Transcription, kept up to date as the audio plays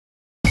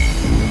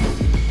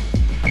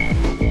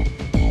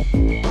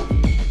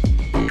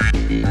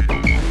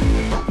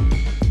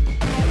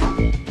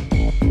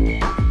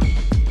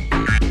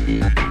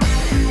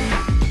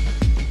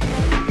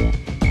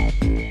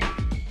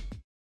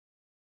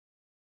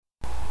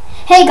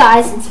Hey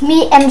guys, it's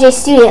me, MJ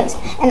Studios,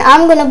 and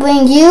I'm gonna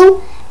bring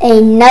you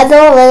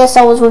another Lego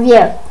Star Wars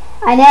review.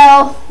 I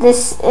know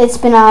it's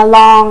been a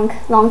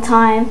long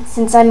time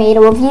since I made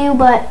a review,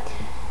 but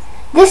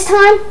this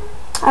time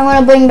I'm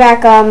gonna bring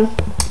back a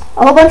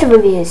whole bunch of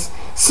reviews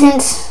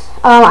since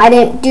I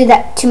didn't do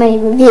that too many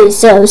reviews.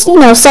 So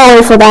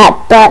sorry for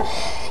that. But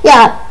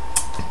yeah,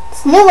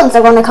 some new ones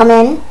are gonna come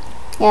in.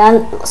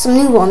 Yeah, some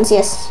new ones.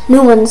 Yes,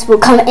 new ones will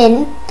come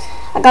in.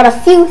 I got a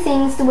few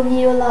things to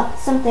review.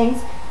 Some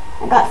things.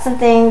 I got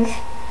something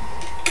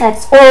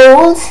that's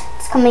old.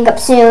 It's coming up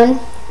soon.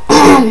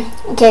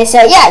 Okay,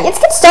 so yeah, let's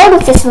get started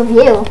with this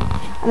review.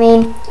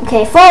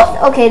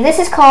 This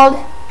is called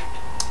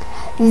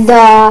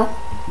the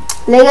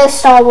Lego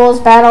Star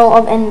Wars Battle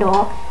of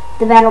Endor,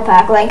 the battle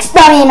pack, like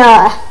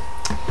stamina,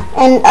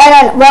 and I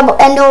don't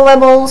Endor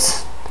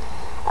Rebels.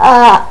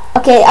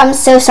 Okay, I'm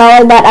so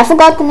sorry, but I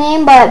forgot the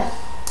name, but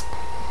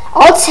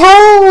I'll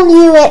tell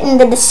you it in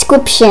the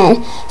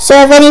description. So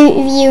if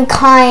any of you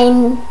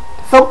kind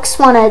folks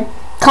want to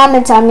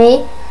comment on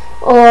me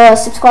or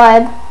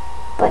subscribe.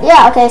 But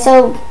yeah, okay,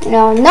 so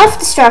enough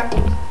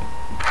distracting.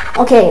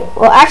 Okay,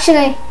 well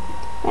actually,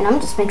 I'm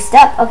just mixed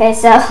up. Okay,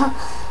 so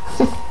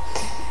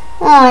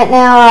alright,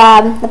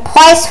 now the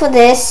price for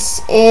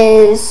this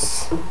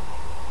is the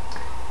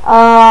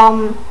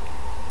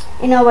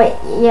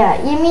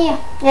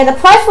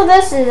price for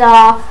this is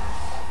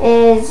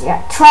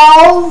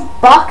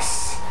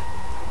 $12.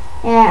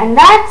 Yeah, and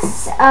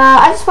that's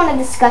I just want to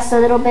discuss a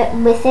little bit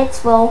with the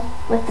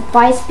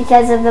price,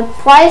 because of the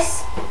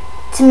price.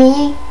 To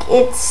me,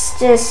 it's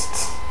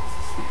just,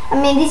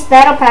 these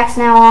battle packs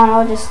now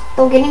on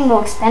they're getting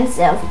more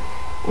expensive,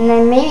 and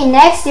then maybe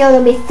next year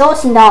they'll be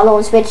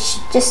 $13, which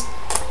just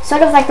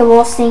sort of like the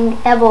worst thing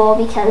ever,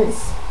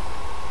 because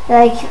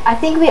I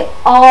think we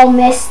all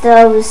missed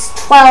those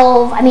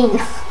 $10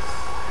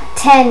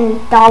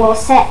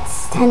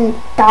 sets, $10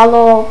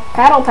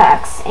 battle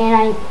packs,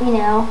 and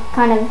I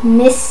kind of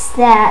miss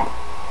that,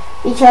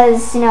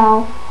 because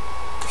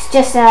it's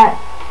just that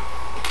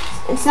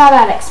it's not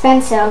that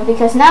expensive,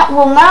 because now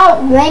the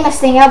lamest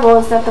thing ever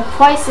is that the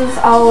prices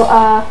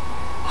are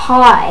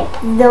high.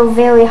 They're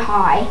very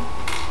high,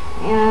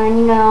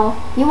 and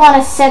you want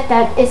a set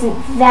that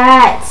isn't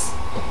that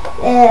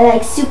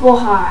super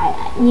high,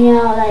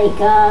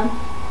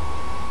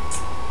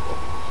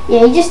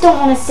 yeah, you just don't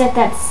want a set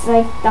that's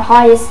like the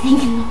highest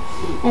thing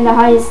in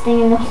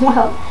the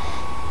world.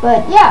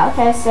 But yeah,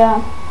 okay,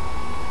 so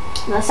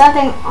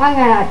I'm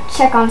gonna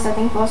check on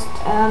something first.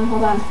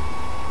 Hold on.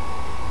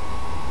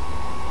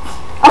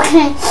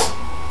 Okay,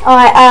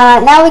 alright,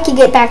 now we can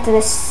get back to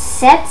this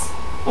set,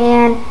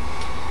 and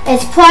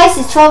its price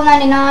is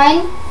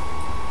 $12.99,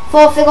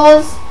 4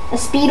 figures, a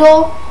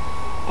speedo,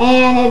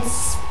 and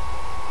its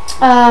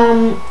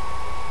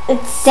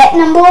set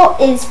number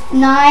is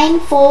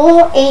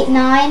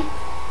 9489,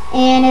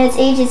 and its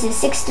ages is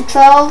 6 to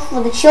 12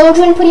 for the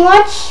children, pretty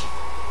much.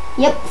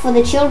 Yep, for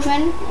the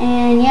children,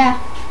 and yeah,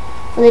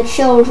 for the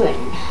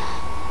children.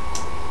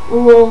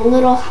 Ooh,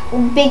 little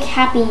big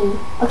happy.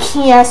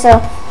 Okay, yeah,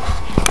 so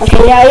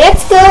okay, yeah,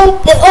 let's go.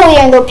 Oh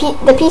yeah, and the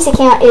piece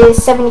count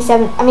is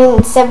 77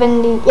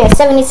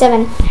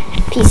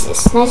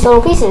 pieces. Nice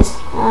little pieces.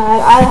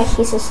 I like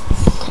pieces.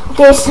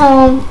 Okay,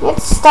 so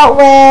let's start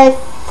with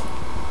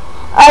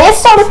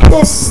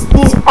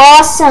these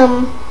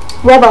awesome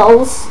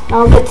rebels.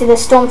 I'll get to the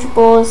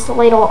stormtroopers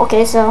later.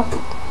 Okay, so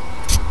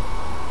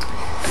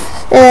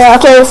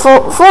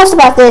first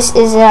about this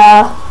is he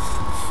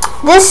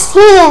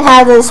didn't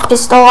have this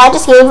pistol. I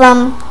just gave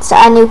him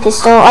a new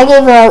pistol. I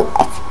gave a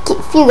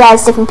few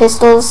guys different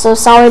pistols, so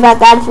sorry about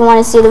that if you want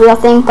to see the real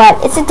thing,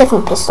 but it's a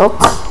different pistol.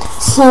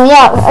 So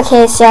yeah,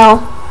 okay, so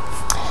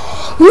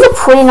he's a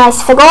pretty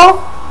nice figure.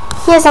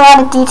 He has a lot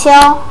of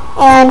detail,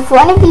 and for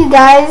any of you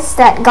guys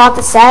that got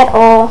the set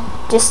or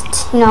just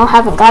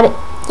haven't got it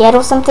yet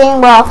or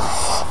something, well,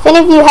 if any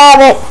of you have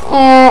it,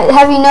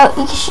 have you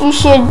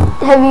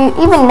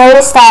even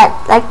noticed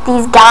that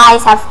these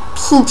guys have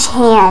peach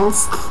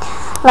hands?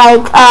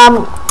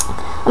 I'm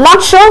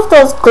not sure if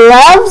those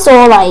gloves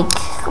or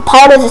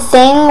part of the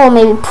thing, or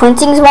maybe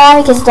printing's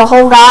wrong, because the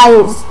whole guy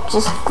is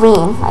just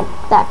green, like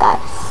that guy.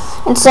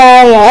 And so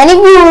yeah, any of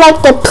you would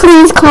like to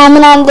please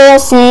comment on there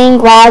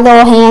saying why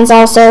their hands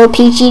are so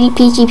peachy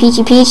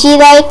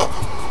like,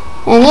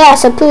 and yeah,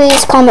 so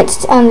please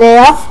comment on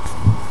there.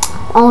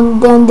 And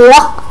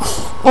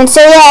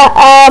so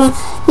yeah,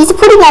 he's a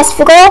pretty nice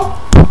figure.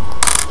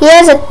 He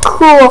has a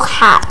cool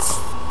hat,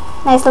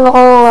 nice little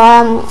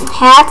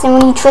hat, and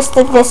when you twist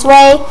it this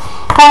way,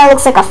 kind of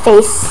looks like a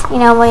face.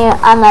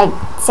 I'm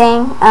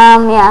saying,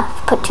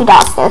 put $2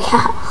 there.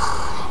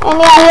 And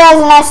yeah, he has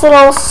a nice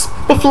little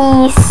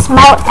spiffy,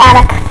 smart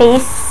attic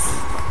face.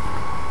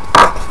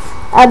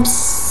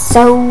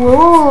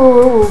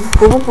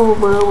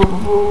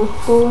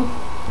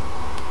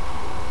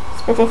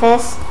 Spiffy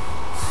face.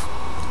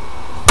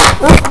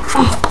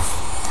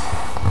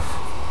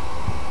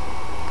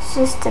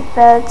 Just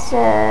about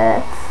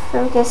to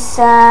focus.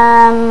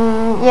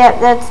 Yeah,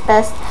 that's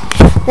best.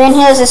 Then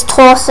here's his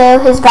torso,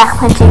 his back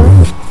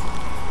punching.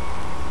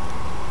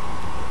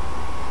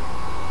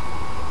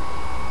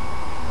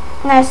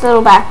 nice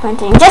little back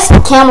printing. Just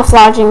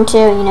camouflaging too,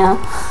 you know.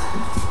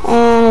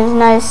 And it's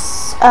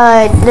nice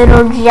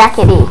little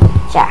jackety.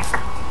 Jack.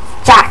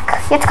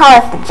 You have to call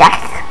it the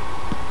Jack.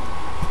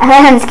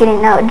 I'm just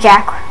kidding. No,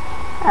 Jack.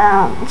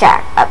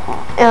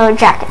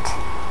 Jacket.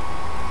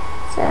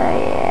 So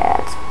yeah,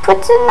 let's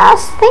put a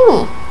nice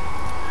thingy.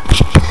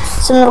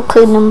 Some little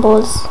code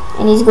numbers,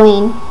 and he's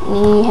green,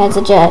 and he has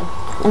a jet.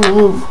 I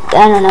mean,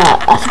 I don't know.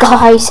 I forgot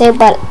how you say it,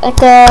 but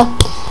like a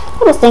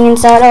little thing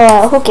inside.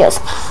 Oh, who cares?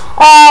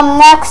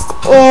 Next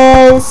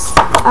is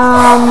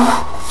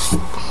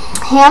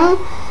him.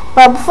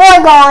 But before I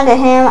go on to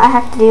him, I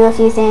have to do a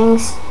few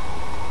things.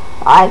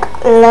 Like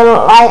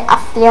a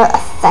few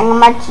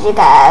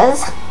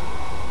thingamajiggers.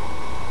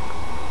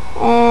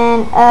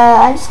 And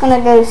I'm just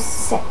gonna go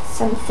set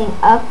something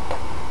up.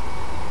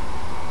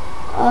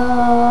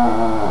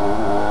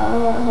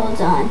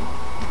 Hold on.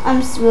 I'm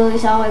really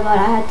sorry, but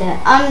I had to.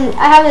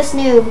 I have this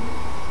new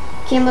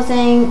cable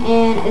thing,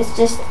 and it's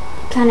just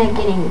kind of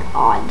getting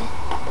odd.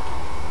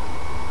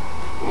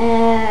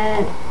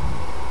 And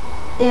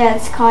yeah,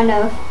 it's kind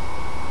of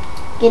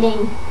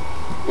getting.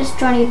 Just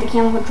trying to get the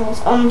camera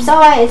controls. I'm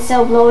sorry it's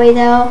so blurry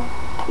though,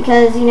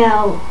 because you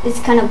know it's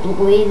kind of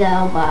blurry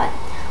though, but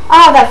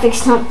I'll have that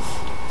fixed up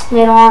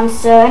later on.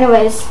 So,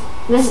 anyways,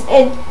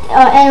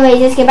 anyway,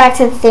 just get back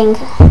to the thing.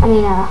 I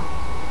mean,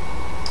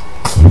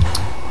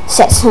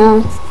 set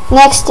sound.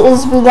 Next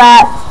is we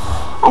got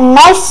a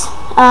nice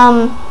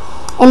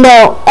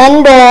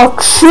ENDOR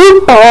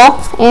Trooper,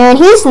 and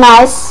he's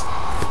nice.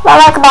 What I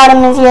like about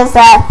him is he has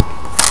that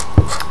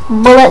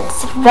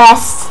bullets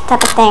vest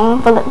type of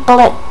thing,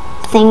 bullet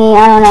thingy.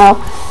 I don't know.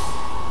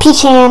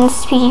 Peach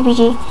hands,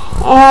 PG.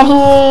 And he,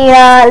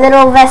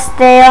 little vest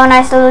there,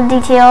 nice little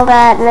detail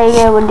that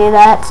Lego would do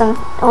that.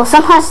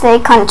 Sometimes they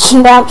kind of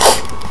cheap out,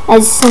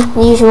 as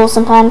usual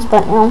sometimes,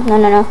 but no.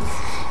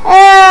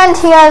 And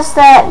he has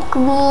that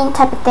green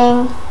type of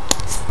thing.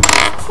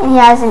 And he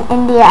has an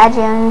Indiana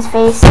Jones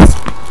face.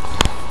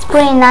 It's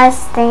pretty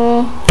nice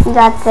thingy he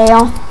got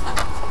there.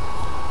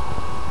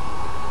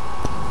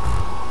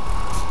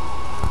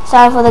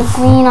 Sorry for the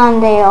green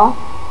on there.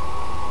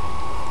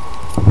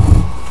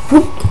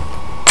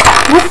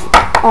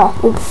 Oh,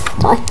 oops,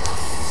 sorry.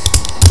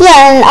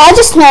 Yeah, and I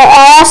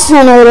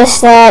also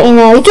noticed that, you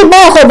know, you can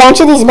buy a whole bunch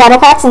of these battle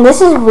packs, and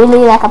this is really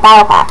like a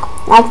battle pack.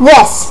 Like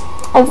this.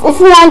 If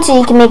you want to,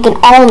 you can make an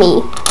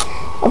army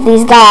of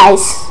these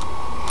guys.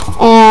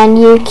 And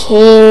you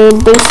can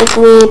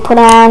basically put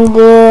on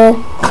the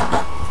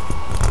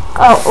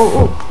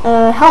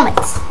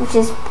helmets, which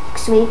is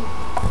sweet.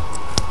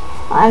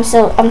 I'm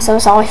so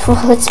sorry for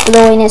its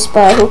blowiness,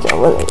 but who cares?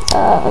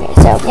 Okay,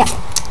 so yeah.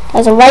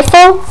 There's a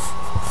rifle.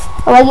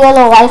 A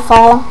regular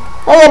rifle.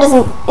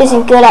 Lego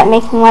isn't good at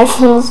making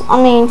rifles. I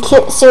mean,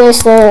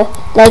 seriously,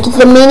 like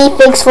the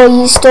minifigs for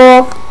you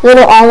store,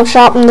 little armor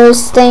shop and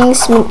those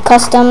things,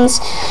 customs.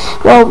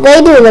 Well,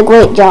 they do a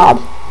great job.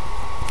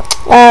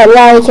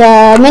 Like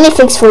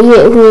minifigs for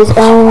you, who is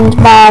owned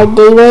by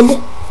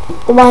David,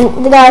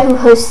 the guy who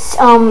hosts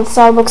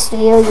Starbucks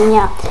Studios, and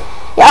yeah.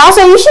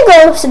 Also, you should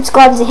go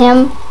subscribe to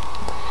him.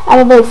 I'm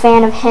a big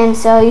fan of him,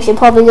 so you should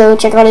probably go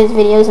check out his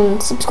videos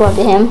and subscribe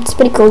to him. It's a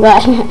pretty cool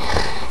guy.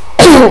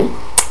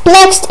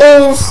 Next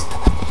is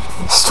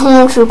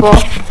Stormtrooper,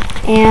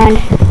 and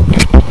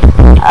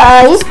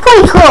he's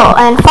pretty cool.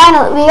 And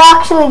finally, we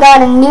actually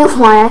got a new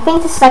one. I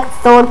think this is like the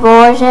third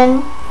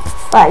version,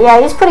 but yeah,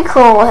 he's pretty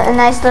cool. A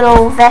nice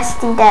little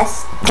vesty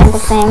desk kind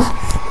of thing.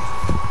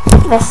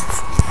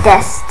 Vest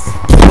desk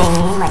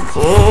thingy, my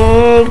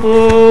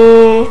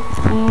jiggy.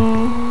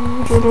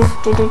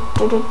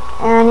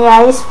 And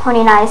yeah, he's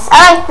pretty nice.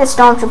 I like the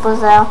Stormtroopers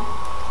though.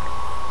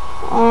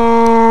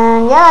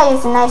 And yeah,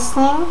 he's a nice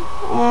thing.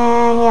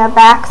 And yeah,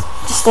 back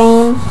the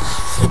same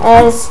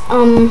as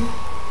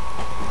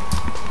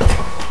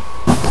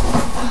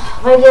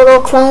regular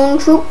clone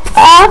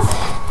trooper.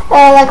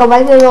 Like a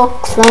regular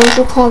clone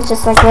trooper,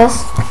 just like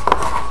this.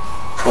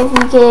 If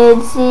you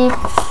can see,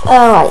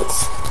 right.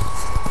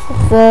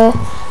 You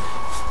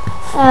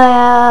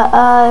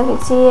can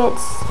see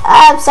it's.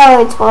 I'm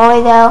sorry, it's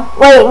blurry though.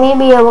 Wait,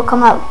 maybe it will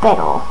come out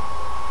better.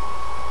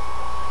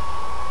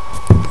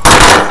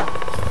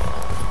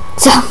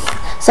 So,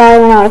 sorry,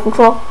 we're out of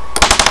control.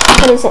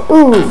 What is it?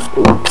 Ooh,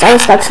 I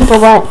was stuck simple,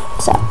 but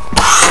so.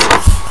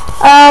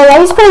 Yeah,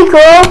 he's pretty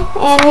cool,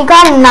 and we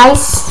got a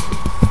nice.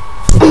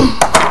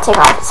 Take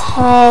off his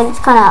head. It's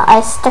kind of.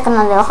 I stuck him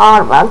a little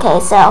hard, but okay,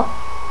 so.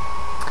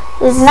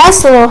 This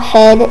nice little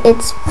head.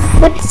 It's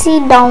pretty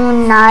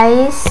darn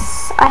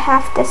nice, I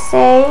have to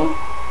say.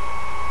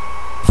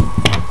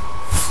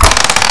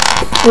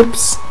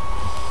 Oops.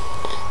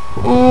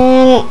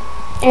 And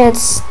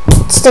let's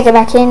stick it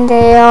back in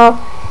there.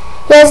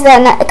 Here's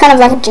that kind of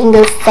like a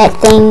Jingo Fett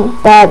thing,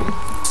 but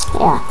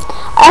yeah.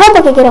 I hope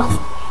I can get a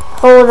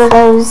hold of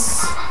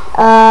those.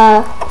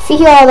 If you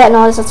hear all that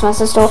noise, that's my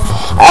sister.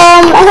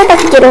 I hope I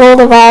can get a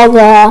hold of all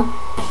the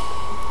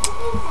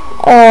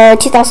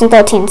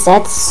 2013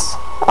 sets.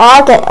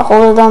 I'll get a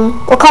hold of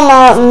them. They'll come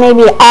out in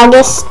maybe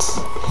August.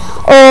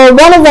 Or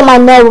one of them I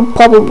know will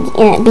probably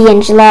be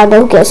in July, but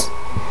who cares?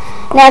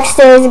 Next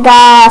is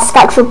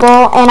Scout Trooper,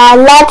 and I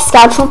like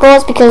Scout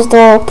Troopers because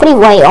they're pretty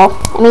rare. I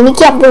mean, you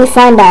can't really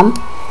find them.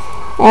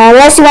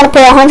 Unless you want to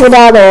pay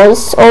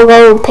 $100 or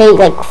go pay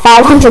like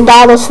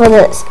 $500 for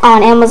this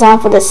on Amazon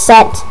for this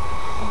set.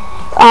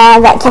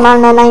 That came out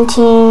in the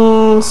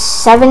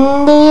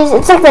 1970s.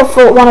 It's like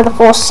one of the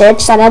first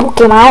sets that ever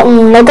came out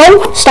in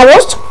Lego Star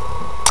Wars.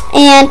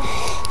 And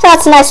so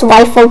that's a nice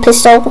rifle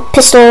pistol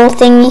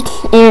thingy.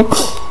 And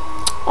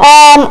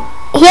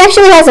he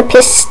actually has a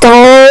pistol,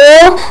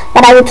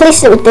 but I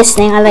replaced it with this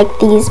thing. I like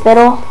these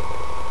better.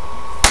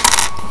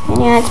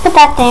 And yeah, let's put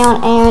that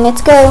down and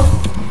let's go.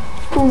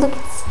 Look,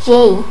 it's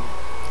J.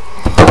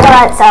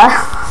 Alright, so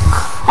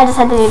I just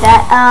had to do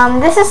that.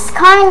 This is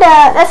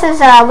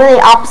really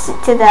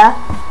opposite to the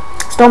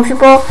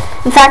Stormtrooper.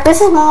 In fact,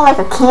 this is more like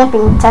a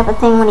camping type of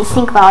thing when you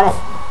think about it.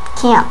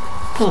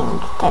 Camping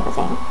type of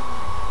thing.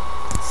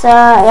 So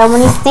yeah,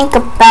 when you think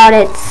about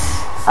it,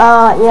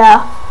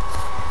 yeah,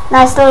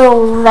 nice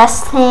little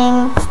vest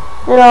thing,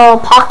 little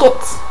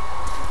pockets.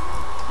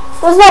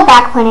 There's no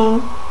back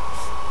printing.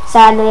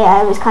 Sadly,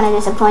 I was kind of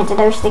disappointed.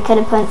 I wish they could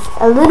have put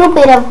a little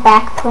bit of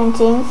back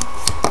printing.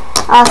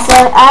 So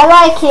I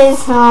like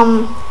his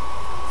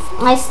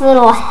nice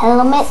little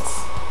helmet.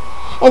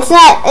 It's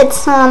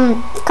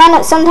kind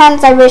of,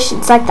 sometimes I wish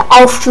it's like the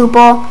Elf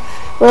Trooper,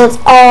 where it's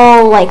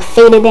all like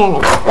faded in.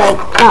 It's like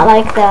not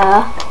like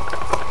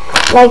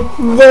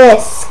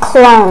this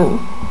clone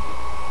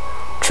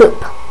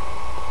troop.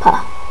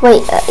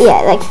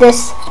 Yeah, like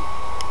this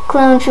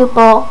clone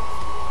trooper.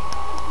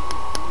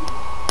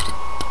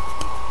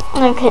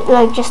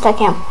 Like just like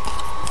him.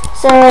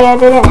 So yeah,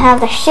 they didn't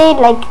have the shade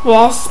like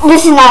this.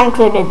 This is not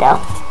included though.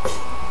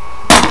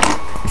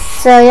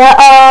 So yeah,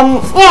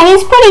 yeah,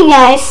 he's pretty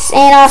nice,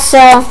 and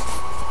also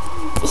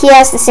he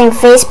has the same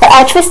face, but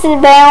I twisted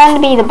it down to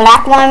be the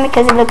black one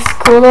because it looks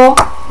cooler.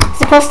 He's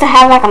supposed to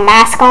have like a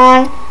mask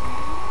on,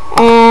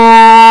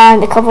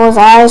 and a couple of his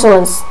eyes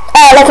was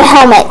like a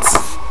helmet,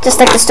 just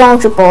like the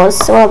Stormtroopers.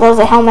 So there's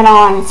a helmet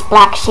on, it's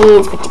black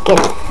shades, but you can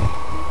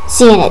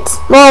see in it.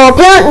 Well,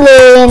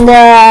 apparently in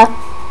the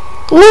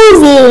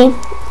movie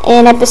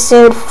in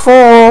episode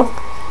 4,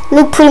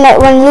 Luke pretty much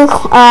when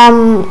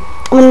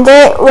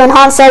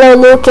Han Solo,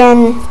 Luke,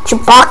 and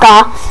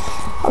Chewbacca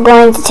are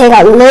going to take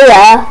out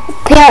Leia.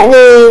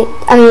 Apparently,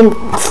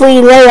 free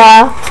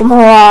Leia from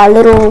her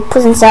little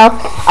prison cell.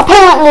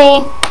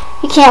 Apparently,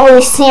 you can't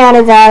really see out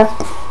of the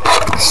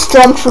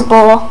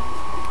Stormtrooper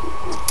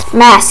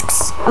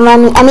masks.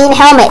 I mean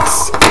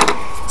helmets.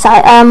 So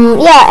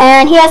yeah,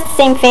 and he has the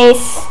same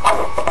face,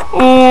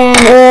 and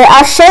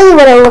I'll show you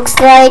what it looks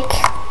like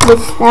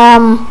with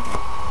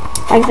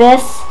like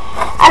this.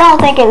 I don't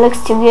think it looks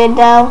too good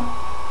though,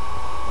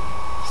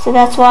 so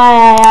that's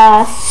why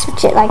I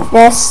switch it like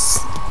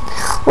this.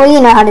 Well, you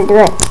know how to do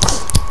it.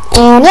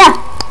 And yeah,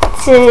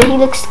 so he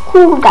looks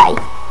cool guy.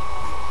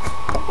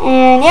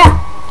 And yeah,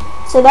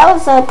 so that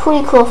was a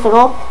pretty cool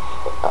figure.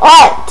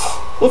 Alright,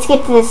 let's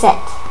get to the set.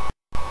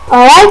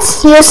 Alright,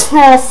 here's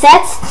the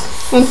set.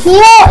 And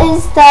here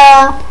is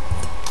the...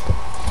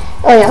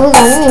 Oh yeah, hold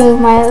on, let me move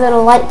my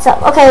little lights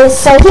up. Okay,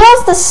 so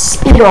here's the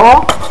Speeder.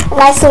 A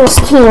nice little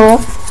Speeder.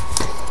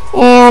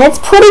 And it's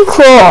pretty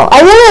cool. I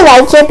really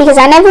like it because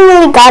I never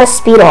really got a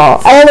Speeder.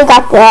 I really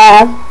got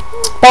the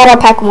Battle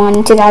Pack one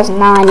in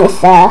 2009 with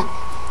the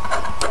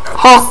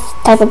Hoth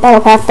type of Battle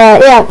Pack.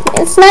 But yeah,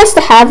 it's nice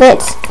to have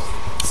it.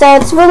 So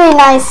it's a really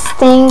nice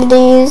thing to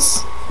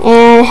use.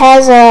 And it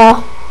has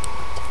a...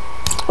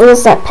 What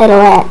is that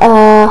pedal at?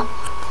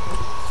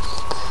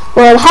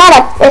 Well,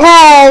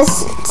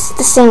 it's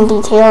the same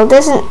detail. It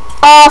doesn't,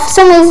 for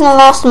some reason I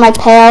lost my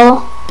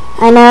pail.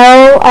 I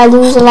know I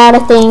lose a lot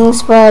of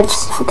things, but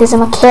because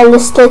I'm a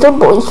careless little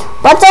boy.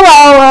 But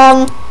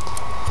well,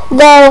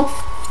 though,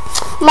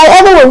 my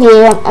other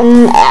review,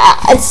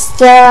 it's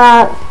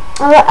the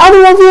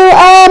other review,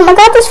 I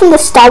got this from the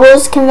Star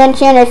Wars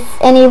convention. If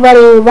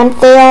anybody went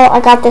there, I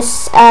got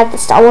this at the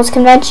Star Wars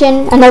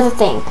convention. Another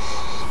thing.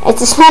 It's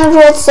a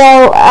Sandroid,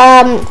 so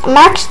I'm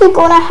actually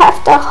gonna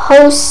have to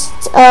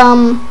host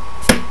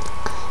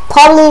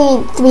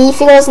probably 3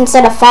 figures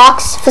instead of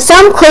Fox. For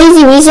some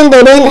crazy reason,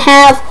 they didn't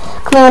have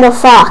Commander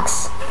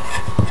Fox,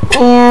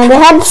 and they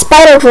had the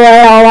Spider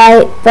Droid,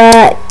 alright,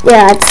 but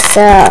yeah,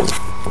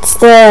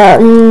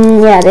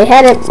 yeah, they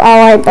had it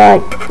alright,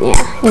 but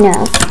yeah, you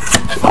know,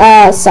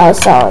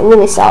 sorry,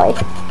 really sorry.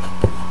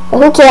 But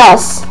who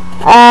cares?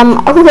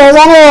 Who cares?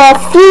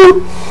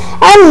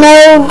 I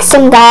know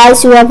some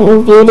guys who haven't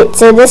reviewed it,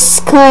 so this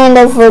kind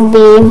of would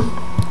be,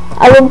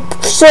 I would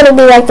sort of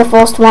be like the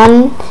first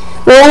one.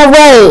 We're in a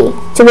way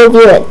to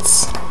review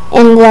it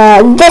in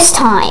this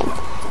time,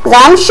 because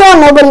I'm sure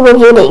nobody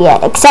reviewed it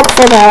yet, except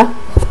for the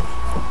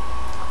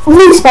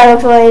blue Spider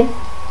Droid.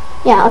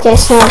 Yeah, okay,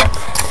 so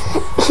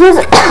here's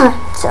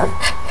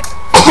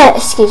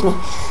excuse me.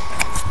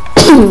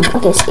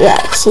 Okay, so yeah,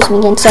 excuse me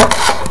again. So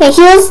okay,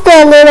 here's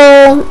the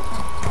little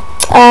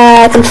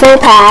control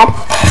pad,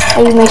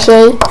 as you may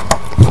see,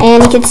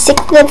 and you can stick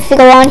the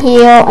figure on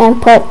here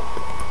and put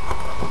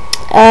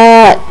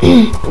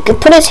you can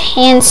put his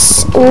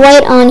hands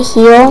right on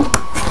here,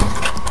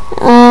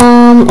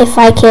 If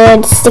I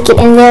could stick it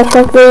in there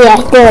quickly.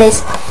 Yeah, there it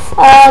is.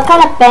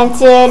 Kind of bent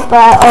it,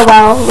 but oh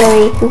well,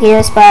 really, who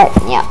cares? But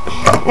yeah,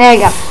 there you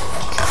go.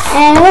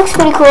 And it looks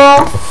pretty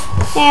cool.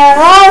 And a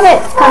lot of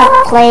it's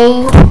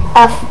kind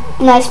of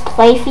a nice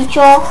play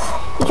feature,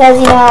 because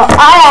you know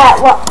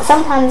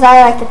sometimes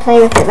I like to play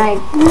with it like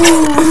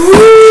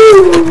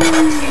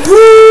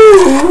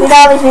it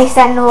always makes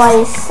that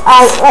noise.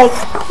 I like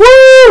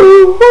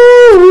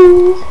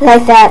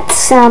that.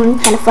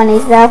 Kind of funny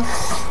though.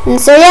 And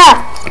so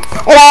yeah,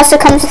 it also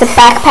comes with a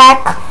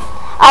backpack.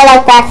 I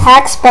like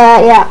backpacks,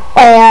 but yeah,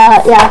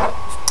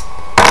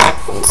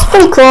 it's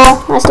pretty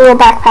cool. Nice little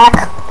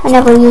backpack. I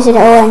never use it or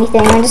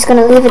anything. I'm just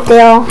gonna leave it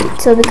there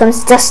until it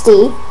becomes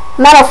dusty.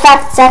 Matter of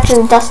fact, it's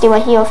actually dusty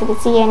right here if you can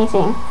see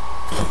anything.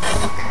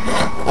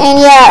 And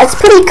yeah, it's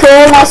pretty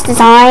cool. Nice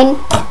design.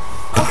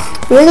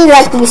 Really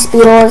like these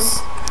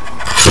speedos.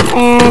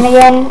 And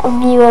again, a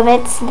view of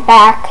it in the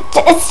back.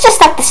 It's just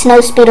like the snow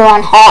speedo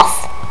on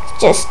Hoth.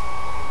 Just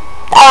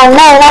no,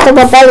 not the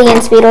Rebellion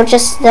speedo,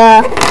 just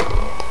the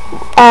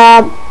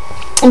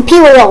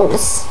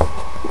Imperials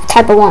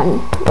type of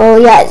one. Oh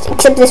yeah,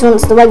 except this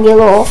one's the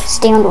regular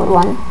standard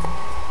one.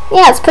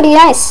 Yeah, it's pretty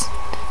nice.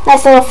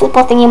 Nice little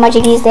flipper thingy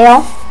majiggies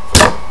there.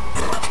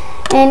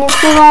 And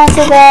let's move on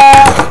to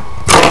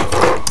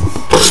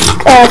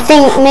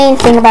the main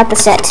thing about the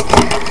set.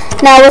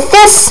 Now with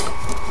this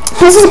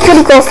is a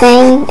pretty cool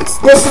thing.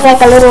 This is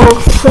like a little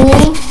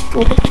tree.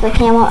 Let me put the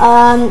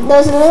camera.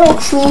 There's a little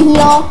tree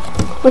here,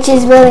 which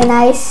is really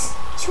nice.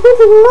 It's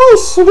really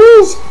nice. It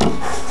is.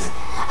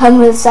 I'm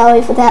really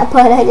sorry for that,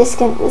 but I just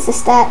can't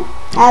resist that.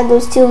 I have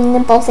those two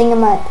nipple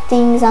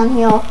things on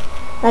here,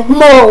 like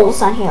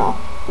moles on here.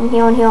 And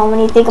here and here, when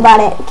you think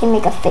about it, it can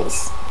make a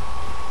face.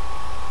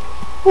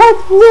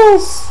 Like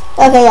this.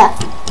 Okay, yeah,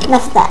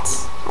 enough of that.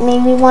 I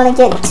mean, we want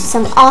to get to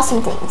some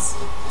awesome things.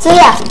 So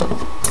yeah,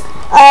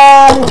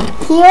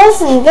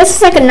 this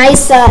is like a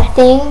nice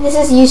thing. This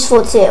is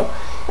useful too.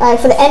 Like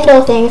for the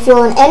Endor thing, if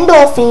you're an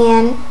Endor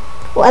fan,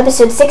 or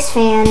episode 6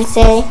 fan,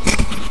 say,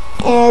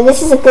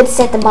 this is a good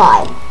set to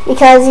buy.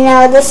 Because, you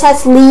know, this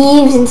has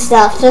leaves and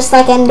stuff, just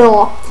like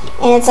Endor.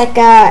 And it's like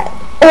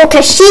or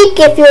Kashyyyk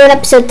if you're an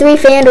episode 3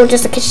 fan, or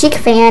just a Kashyyyk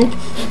fan,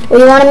 or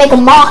you want to make a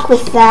mock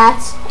with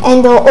that,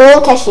 Endor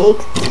or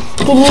Kashyyyk,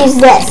 you can use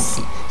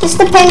this. Just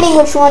depending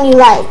which one you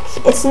like.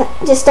 It's not,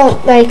 just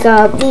don't like,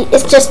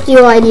 it's just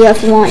your idea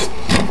if you want.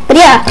 But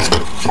yeah,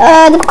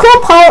 the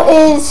cool part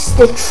is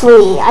the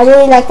tree. I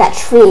really like that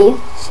tree.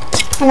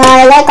 And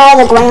I like all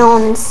the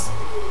grounds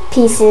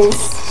pieces.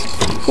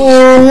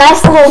 And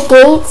nice little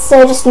gates,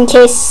 so just in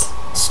case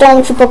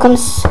Stormtrooper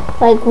comes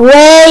like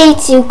way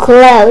too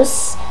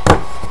close,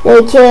 they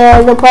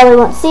probably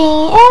won't see,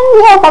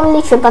 and he'll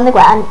probably trip on the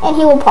ground, and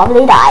he will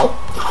probably die.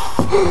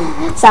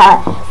 So,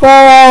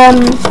 well,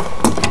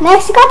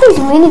 next we got these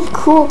really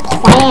cool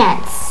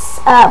plants,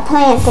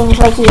 plant things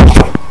right here.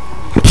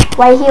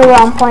 Right here where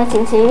I'm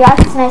pointing to, you got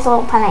these nice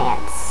little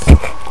plants.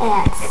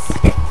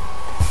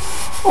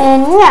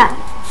 And yeah.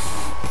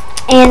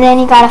 And then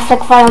you got a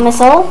flick fire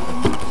missile.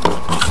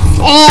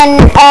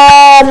 And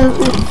I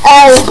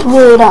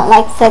really don't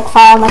like flick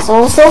fire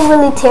missiles. They're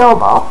really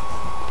terrible.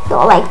 They're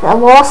like the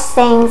worst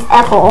things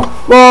ever.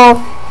 Well,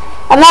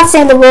 I'm not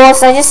saying the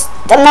worst. I'm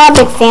not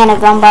a big fan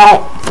of them,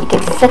 but you can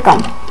flick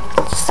them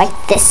just like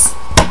this.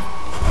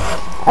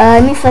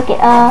 Let me flick it.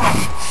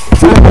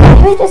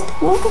 Let me just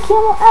move the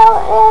camera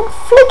out and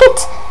flick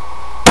it.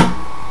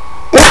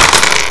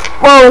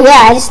 Oh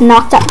yeah, I just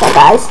knocked up that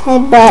guy's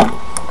head, but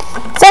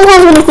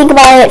sometimes when you think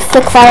about it,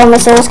 flick fire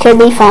missiles could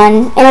be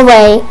fun, in a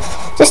way.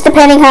 Just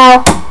depending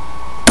how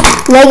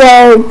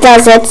LEGO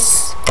does it.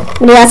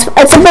 Yeah,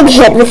 it's a big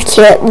hit with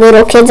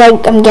little kids,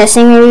 I'm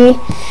guessing, maybe.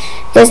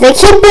 Because they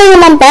keep bringing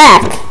them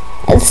back.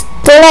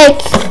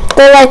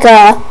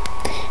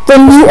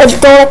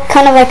 They're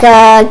kind of like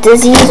a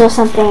disease or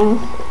something.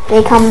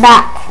 They come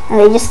back, and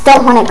they just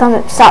don't want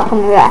to stop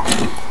coming back.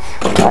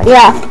 But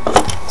yeah,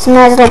 some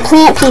nice little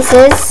plant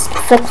pieces,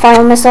 flick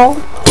fire missile.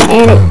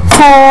 And it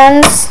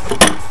turns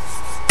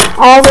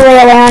all the way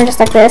around just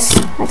like this,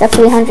 like a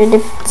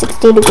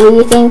 360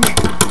 degree thing.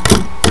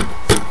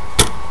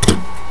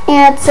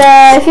 And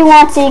if you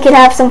want to, you can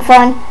have some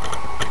fun.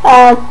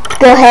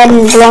 Go ahead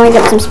and blowing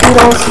up some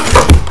speedos.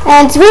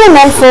 And it's really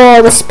meant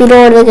for the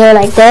speedo to go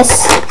like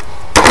this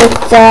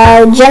with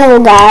the general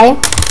guy.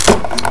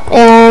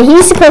 And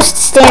he's supposed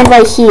to stand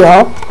right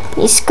here.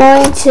 He's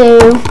going to,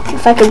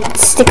 if I could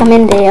stick him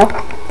in there.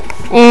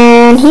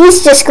 And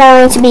he's just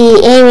going to be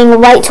aiming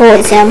right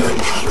towards him.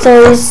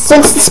 So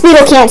since the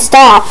speedo can't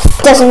stop,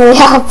 it doesn't really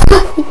help.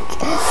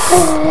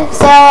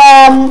 So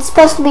it's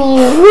supposed to be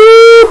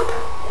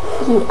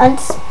he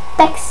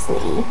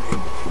unexpectedly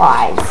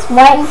flies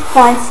right in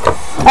front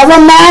of a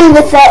man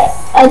with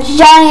a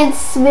giant,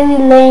 really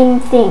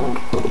lame thing.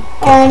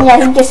 And yeah,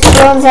 he just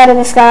blows out of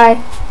the sky.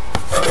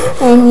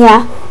 And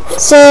yeah,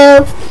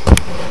 so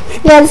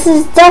yeah, this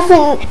is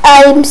definitely.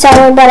 I'm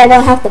sorry, but I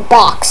don't have the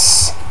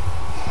box.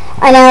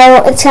 I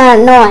know it's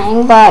kind of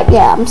annoying, but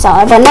yeah, I'm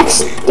sorry. But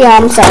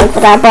I'm sorry for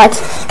that, but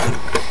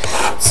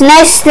it's a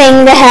nice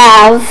thing to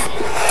have.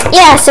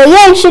 yeah, so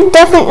yeah, you should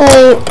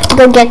definitely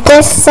go get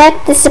this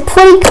set. This is a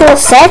pretty cool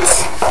set.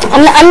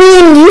 I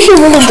mean, you should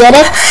really get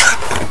it.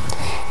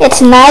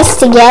 It's nice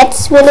to get,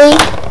 really.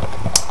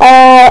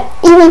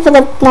 Even for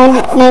the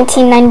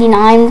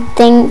 $19.99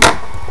 thing.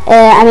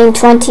 I mean,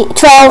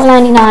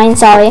 $12.99.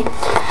 Sorry.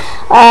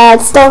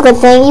 It's still a good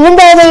thing. Even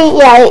though they,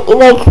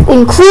 like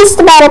increase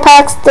the battle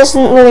packs,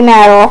 doesn't really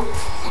matter.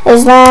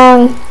 As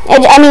long,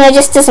 I mean, it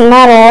just doesn't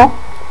matter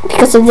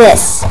because of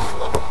this.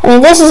 I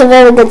mean, this is a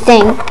very good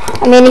thing.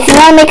 I mean, if you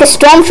want to make a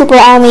Stormtrooper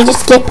army,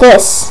 just get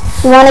this.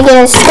 If you want to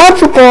get a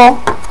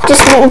Stormtrooper,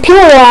 just an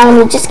Imperial army,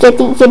 you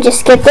could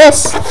just get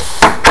this.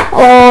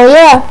 Oh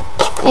yeah,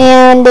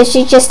 and this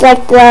is just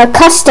like the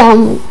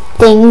custom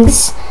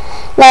things.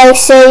 Like,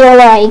 say you're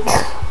like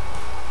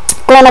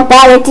gonna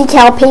buy a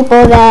decal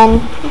paper,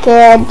 then you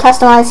could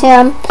customize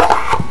him.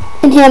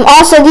 And him.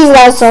 Also, these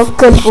guys are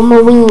good for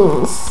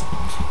Marines.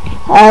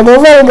 They're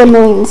very good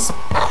Marines.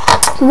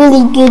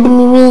 Really good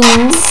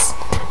Marines.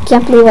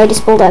 Can't believe I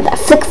just pulled out that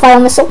flick fire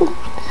missile.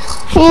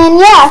 And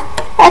yeah,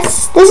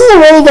 this is a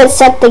really good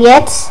set to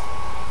get.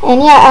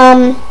 And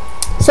yeah,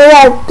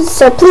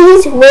 so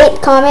please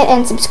rate, comment,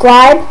 and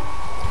subscribe.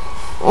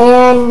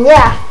 And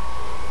yeah,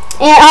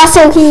 and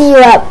also can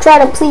you try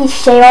to please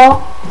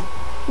share,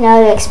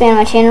 to expand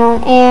my channel.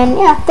 And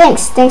yeah,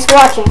 thanks for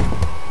watching.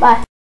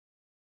 Bye.